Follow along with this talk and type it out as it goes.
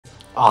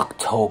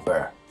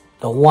October,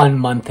 the 1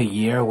 month a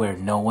year where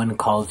no one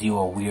calls you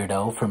a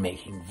weirdo for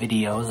making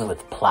videos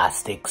with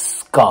plastic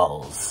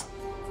skulls.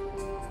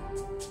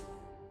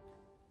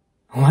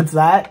 What's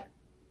that?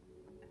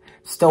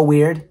 Still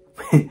weird?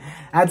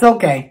 That's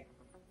okay.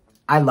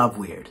 I love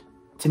weird.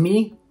 To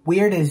me,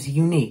 weird is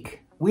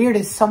unique. Weird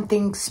is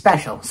something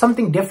special,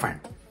 something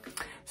different.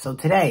 So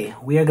today,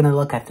 we are going to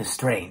look at the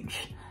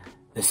strange,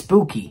 the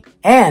spooky,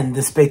 and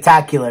the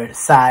spectacular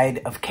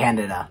side of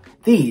Canada.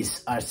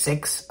 These are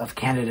 6 of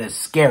Canada's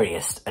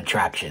scariest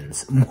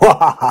attractions.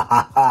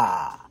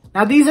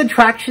 Now, these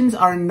attractions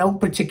are in no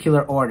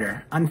particular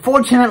order.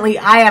 Unfortunately,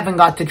 I haven't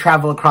got to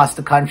travel across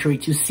the country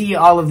to see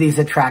all of these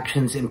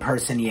attractions in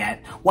person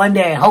yet. One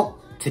day, I hope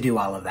to do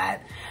all of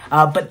that.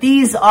 But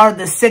these are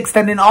the 6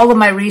 that in all of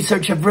my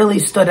research have really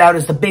stood out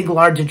as the big,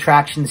 large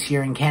attractions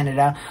here in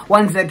Canada.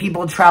 Ones that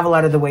people travel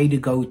out of the way to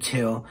go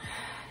to.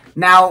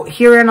 Now,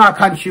 here in our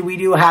country, we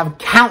do have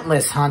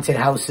countless haunted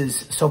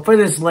houses. So for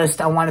this list,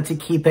 I wanted to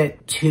keep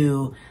it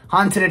to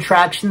haunted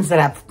attractions that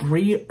have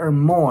 3 or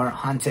more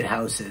haunted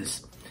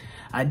houses.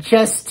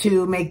 Just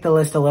to make the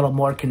list a little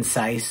more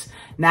concise.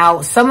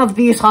 Now, some of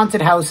these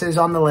haunted houses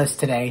on the list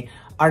today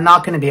are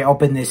not going to be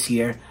open this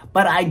year.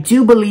 But I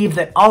do believe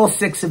that all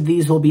 6 of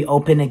these will be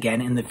open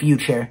again in the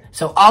future.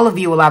 So all of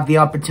you will have the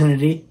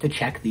opportunity to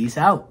check these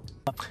out.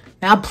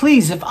 Now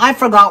please, if I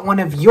forgot one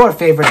of your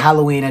favorite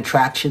Halloween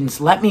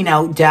attractions, let me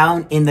know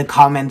down in the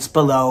comments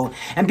below.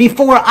 And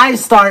before I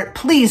start,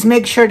 please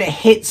make sure to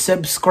hit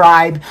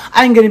subscribe.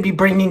 I'm going to be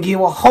bringing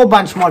you a whole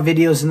bunch more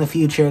videos in the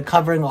future,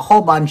 covering a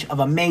whole bunch of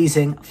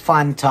amazing,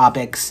 fun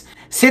topics.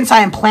 Since I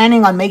am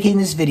planning on making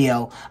this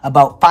video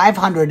about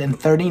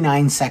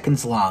 539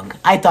 seconds long,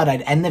 I thought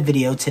I'd end the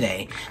video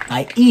today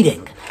by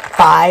eating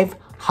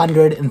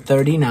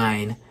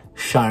 539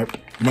 sharp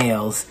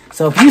nails.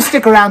 So if you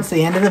stick around to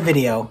the end of the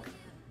video,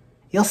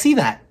 you'll see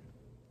that.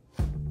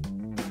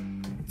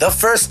 The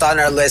first on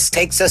our list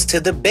takes us to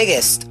the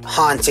biggest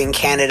haunt in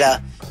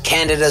Canada,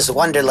 Canada's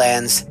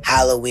Wonderland's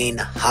Halloween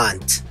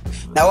Haunt.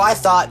 Now I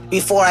thought,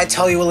 before I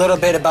tell you a little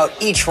bit about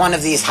each one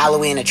of these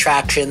Halloween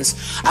attractions,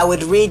 I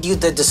would read you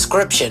the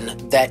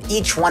description that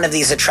each one of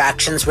these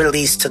attractions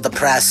released to the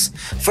press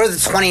for the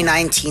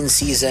 2019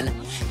 season,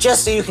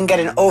 just so you can get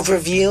an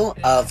overview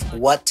of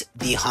what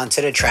the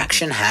haunted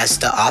attraction has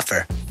to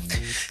offer.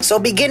 So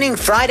beginning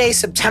Friday,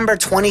 September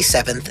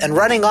 27th and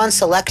running on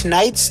select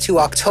nights to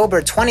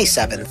October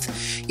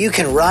 27th, you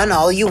can run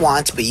all you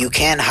want, but you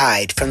can't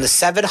hide from the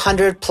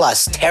 700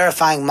 plus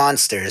terrifying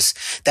monsters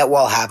that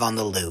we'll have on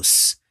the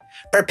loose.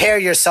 Prepare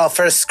yourself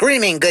for a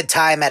screaming good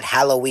time at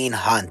Halloween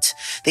Haunt,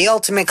 the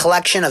ultimate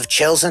collection of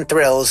chills and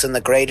thrills in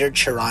the greater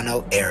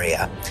Toronto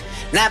area.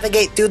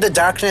 Navigate through the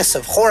darkness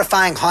of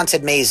horrifying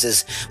haunted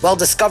mazes while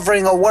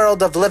discovering a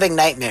world of living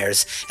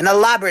nightmares and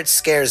elaborate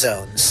scare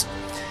zones.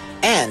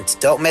 And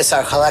don't miss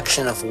our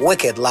collection of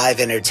wicked live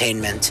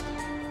entertainment.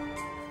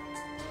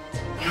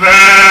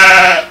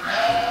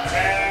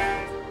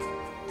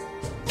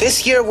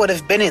 This year would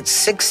have been its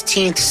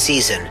 16th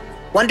season.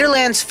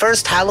 Wonderland's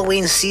first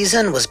Halloween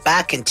season was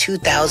back in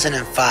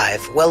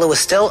 2005, while it was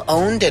still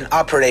owned and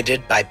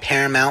operated by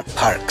Paramount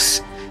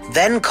Parks,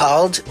 then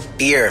called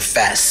Beer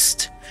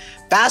Fest.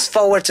 Fast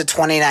forward to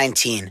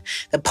 2019,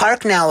 the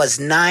park now has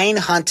 9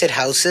 haunted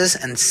houses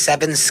and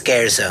 7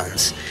 scare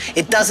zones.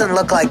 It doesn't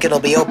look like it'll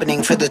be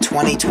opening for the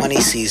 2020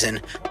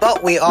 season,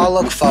 but we all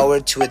look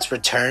forward to its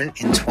return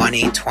in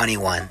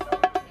 2021.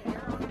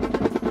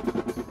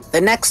 The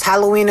next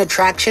Halloween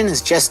attraction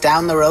is just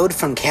down the road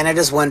from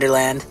Canada's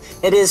Wonderland.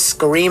 It is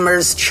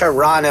Screamers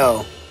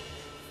Toronto.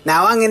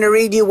 Now I'm going to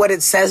read you what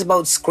it says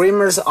about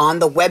Screamers on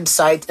the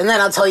website, and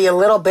then I'll tell you a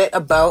little bit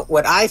about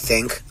what I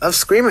think of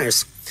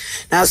Screamers.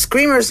 Now,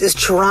 Screamers is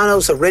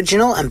Toronto's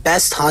original and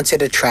best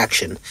haunted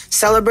attraction,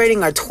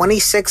 celebrating our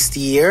 26th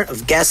year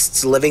of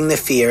guests living the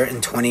fear in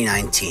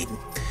 2019.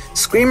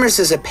 Screamers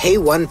is a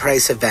pay-one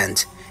price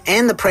event,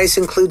 and the price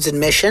includes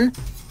admission,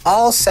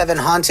 all 7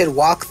 haunted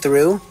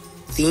walk-through,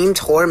 themed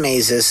horror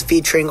mazes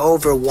featuring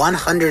over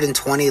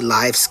 120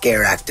 live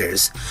scare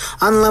actors,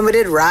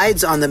 unlimited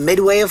rides on the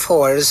Midway of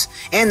Horrors,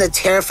 and the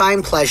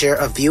terrifying pleasure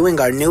of viewing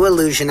our new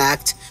illusion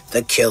act,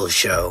 The Kill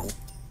Show.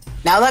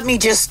 Now let me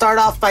just start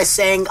off by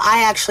saying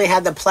I actually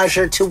had the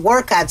pleasure to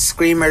work at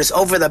Screamers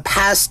over the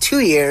past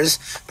 2 years,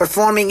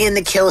 performing in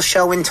The Kill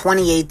Show in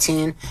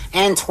 2018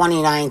 and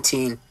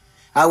 2019,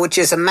 which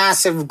is a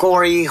massive,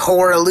 gory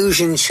horror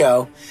illusion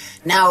show.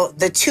 Now,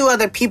 the 2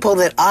 other people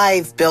that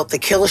I've built The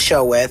Kill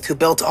Show with, who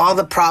built all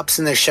the props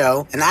in the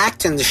show and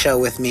act in the show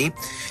with me,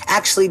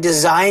 actually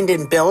designed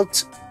and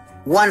built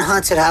one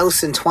haunted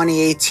house in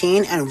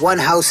 2018 and one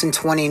house in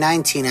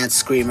 2019 at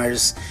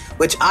Screamers,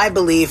 which I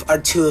believe are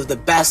 2 of the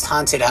best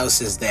haunted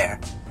houses there.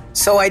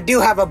 So I do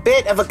have a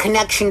bit of a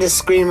connection to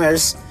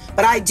Screamers,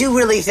 but I do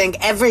really think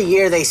every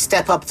year they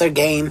step up their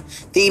game.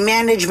 The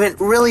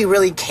management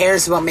really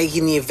cares about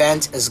making the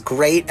event as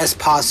great as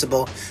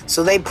possible,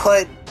 so they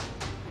put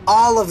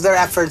all of their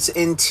efforts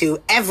into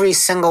every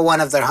single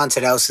one of their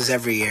haunted houses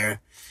every year.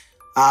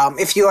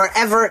 If you are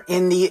ever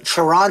in the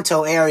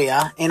Toronto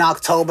area in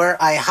October,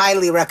 I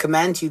highly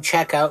recommend you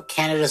check out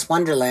Canada's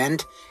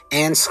Wonderland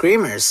and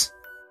Screamers.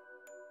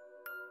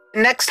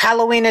 Next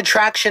Halloween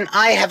attraction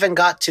I haven't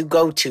got to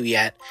go to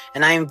yet,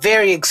 and I am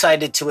very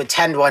excited to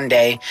attend one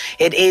day.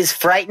 It is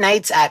Fright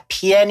Nights at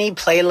PNE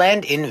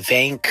Playland in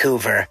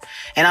Vancouver.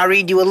 And I'll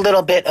read you a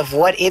little bit of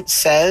what it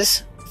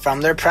says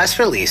from their press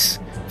release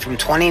from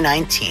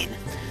 2019.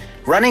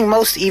 Running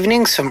most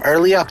evenings from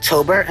early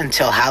October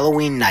until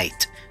Halloween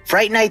night,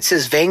 Fright Nights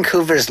is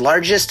Vancouver's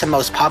largest and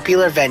most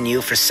popular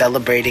venue for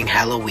celebrating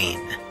Halloween.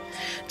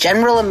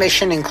 General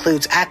admission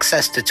includes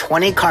access to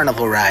 20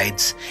 carnival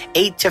rides,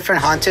 8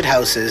 different haunted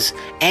houses,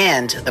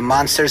 and the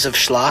Monsters of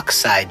Schlock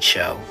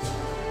sideshow.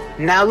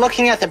 Now,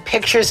 looking at the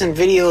pictures and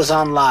videos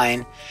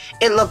online,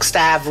 it looks to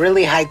have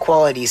really high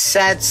quality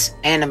sets,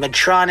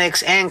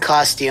 animatronics, and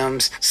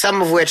costumes,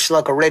 some of which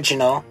look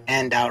original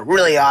and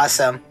really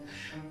awesome.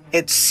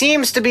 It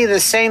seems to be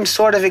the same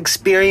sort of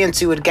experience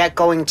you would get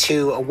going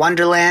to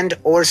Wonderland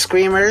or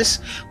Screamers,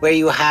 where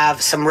you have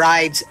some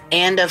rides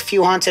and a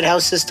few haunted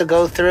houses to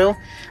go through.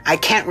 I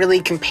can't really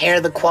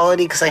compare the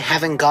quality because I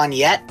haven't gone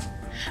yet.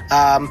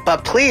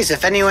 But please,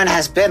 if anyone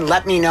has been,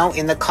 let me know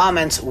in the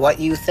comments what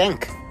you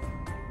think.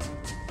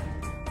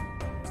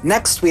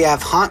 Next, we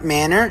have Haunt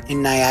Manor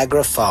in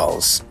Niagara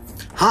Falls.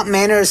 Haunt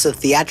Manor is a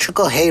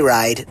theatrical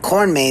hayride,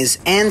 corn maze,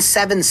 and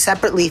 7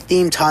 separately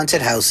themed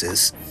haunted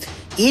houses.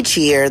 Each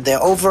year, the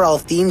overall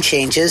theme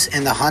changes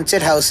and the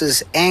haunted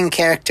houses and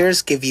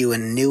characters give you a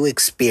new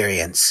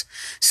experience.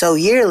 So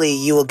yearly,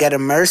 you will get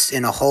immersed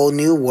in a whole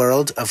new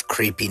world of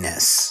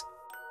creepiness.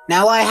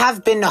 Now, I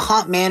have been to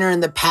Haunt Manor in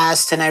the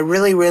past, and I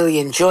really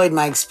enjoyed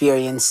my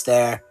experience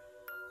there.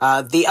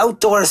 The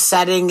outdoor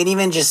setting and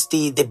even just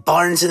the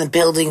barns and the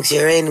buildings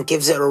you're in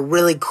gives it a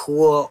really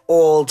cool,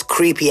 old,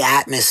 creepy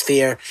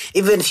atmosphere,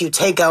 even if you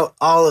take out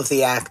all of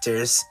the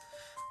actors.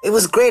 It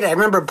was great. I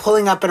remember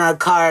pulling up in our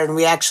car and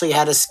we actually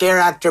had a scare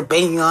actor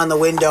banging on the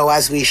window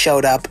as we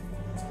showed up.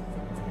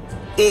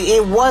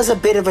 It was a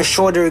bit of a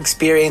shorter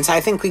experience.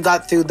 I think we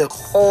got through the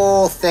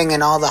whole thing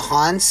and all the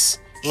haunts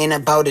in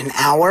about an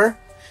hour.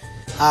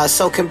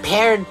 So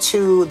compared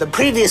to the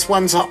previous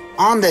ones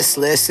on this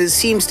list, it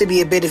seems to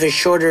be a bit of a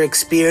shorter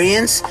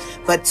experience,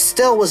 but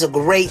still was a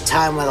great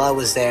time while I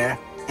was there.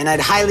 And I'd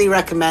highly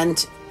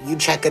recommend you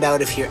check it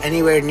out if you're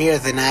anywhere near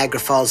the Niagara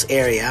Falls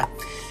area.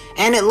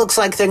 And it looks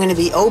like they're going to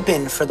be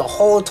open for the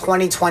whole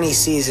 2020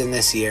 season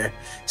this year.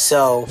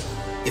 So,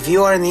 if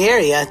you are in the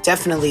area,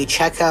 definitely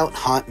check out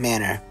Haunt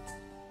Manor.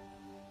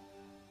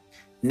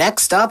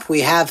 Next up,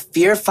 we have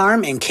Fear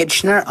Farm in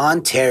Kitchener,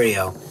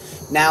 Ontario.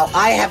 Now,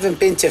 I haven't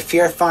been to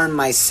Fear Farm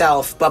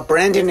myself, but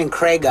Brandon and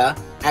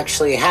Craiga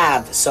actually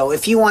have. So,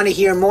 if you want to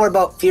hear more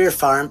about Fear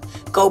Farm,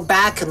 go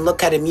back and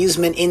look at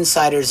Amusement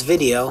Insider's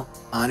video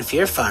on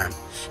Fear Farm.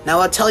 Now,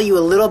 I'll tell you a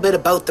little bit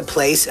about the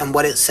place and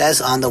what it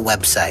says on the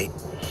website.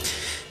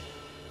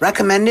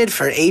 Recommended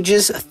for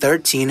ages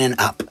 13 and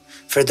up.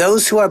 For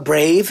those who are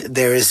brave,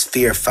 there is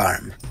Fear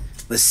Farm.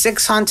 With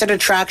 6 haunted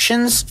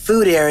attractions,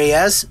 food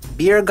areas,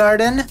 beer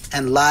garden,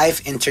 and live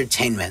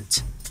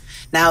entertainment.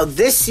 Now,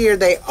 this year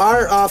they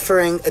are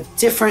offering a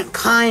different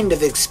kind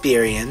of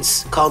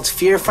experience called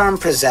Fear Farm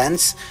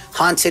Presents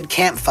Haunted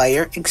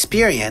Campfire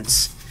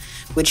Experience,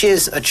 which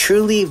is a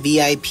truly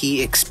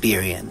VIP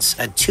experience,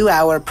 a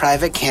 2-hour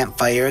private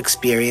campfire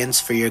experience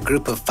for your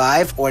group of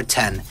 5 or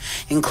 10,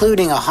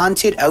 including a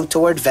haunted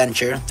outdoor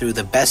adventure through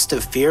the best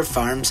of Fear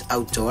Farm's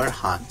outdoor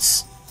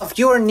haunts. If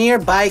you're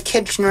nearby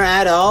Kitchener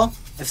at all,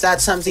 if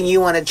that's something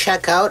you want to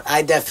check out,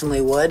 I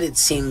definitely would. It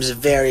seems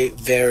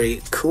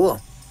very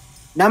cool.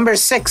 Number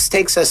 6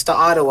 takes us to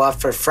Ottawa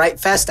for Fright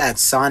Fest at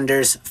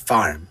Saunders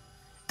Farm.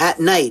 At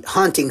night,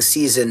 haunting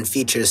season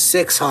features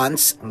 6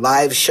 haunts,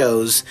 live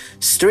shows,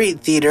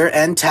 street theater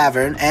and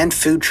tavern, and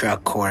food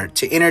truck court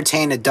to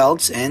entertain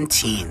adults and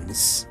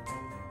teens.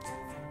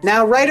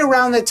 Now, right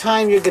around the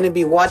time you're going to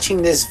be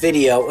watching this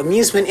video,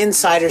 Amusement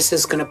Insiders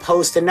is going to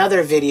post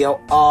another video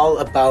all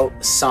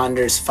about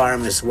Saunders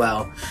Farm as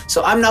well.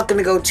 So I'm not going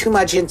to go too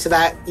much into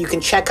that. You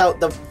can check out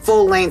the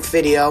full-length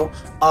video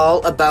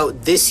all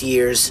about this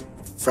year's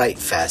Fright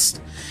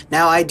Fest.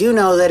 Now, I do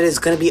know that it is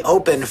going to be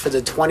open for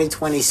the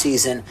 2020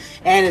 season,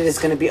 and it is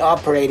going to be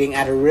operating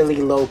at a really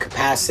low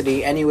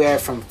capacity, anywhere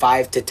from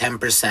 5 to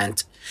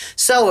 10%.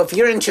 So, if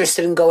you're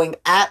interested in going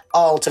at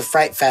all to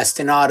Fright Fest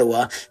in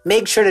Ottawa,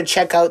 make sure to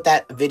check out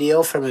that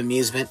video from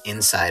Amusement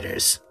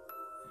Insiders.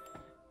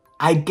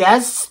 I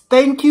guess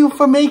thank you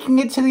for making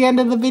it to the end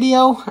of the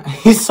video.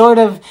 He sort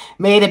of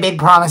made a big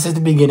promise at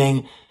the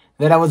beginning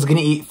that I was going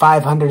to eat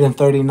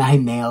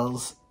 539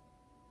 nails.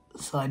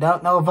 So I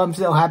don't know if I'm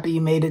so happy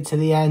you made it to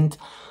the end.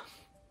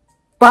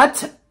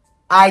 But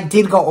I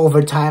did go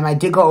over time. I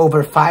did go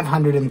over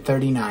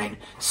 539.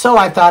 So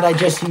I thought I'd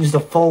just use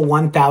the full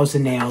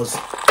 1,000 nails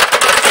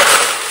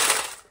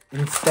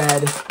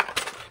instead.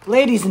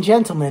 Ladies and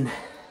gentlemen,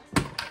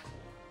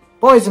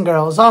 boys and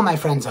girls, all my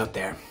friends out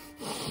there,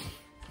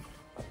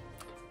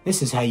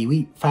 this is how you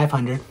eat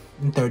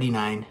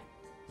 539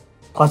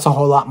 plus a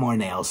whole lot more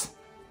nails.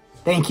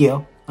 Thank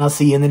you. I'll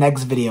see you in the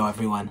next video,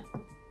 everyone.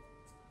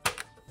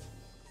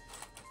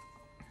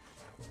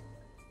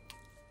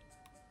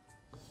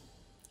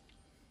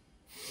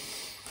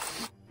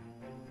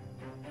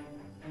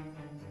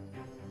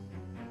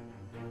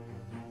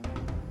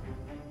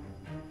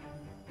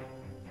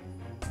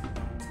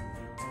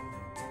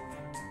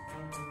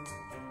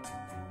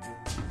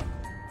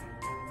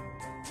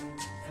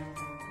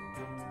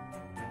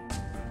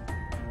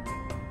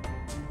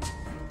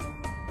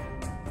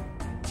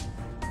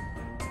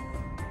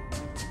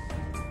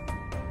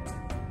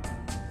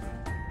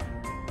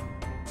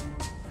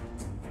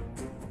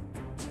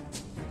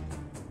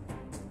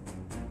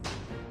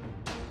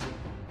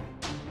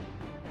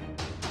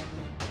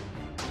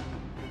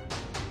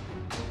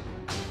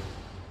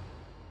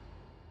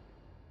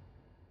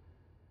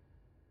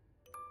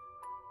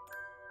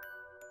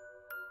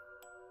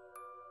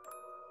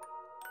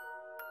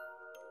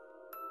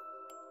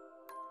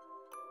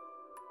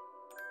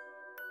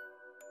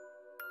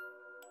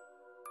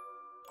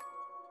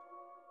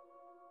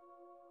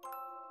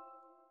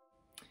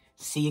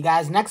 See you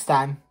guys next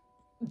time.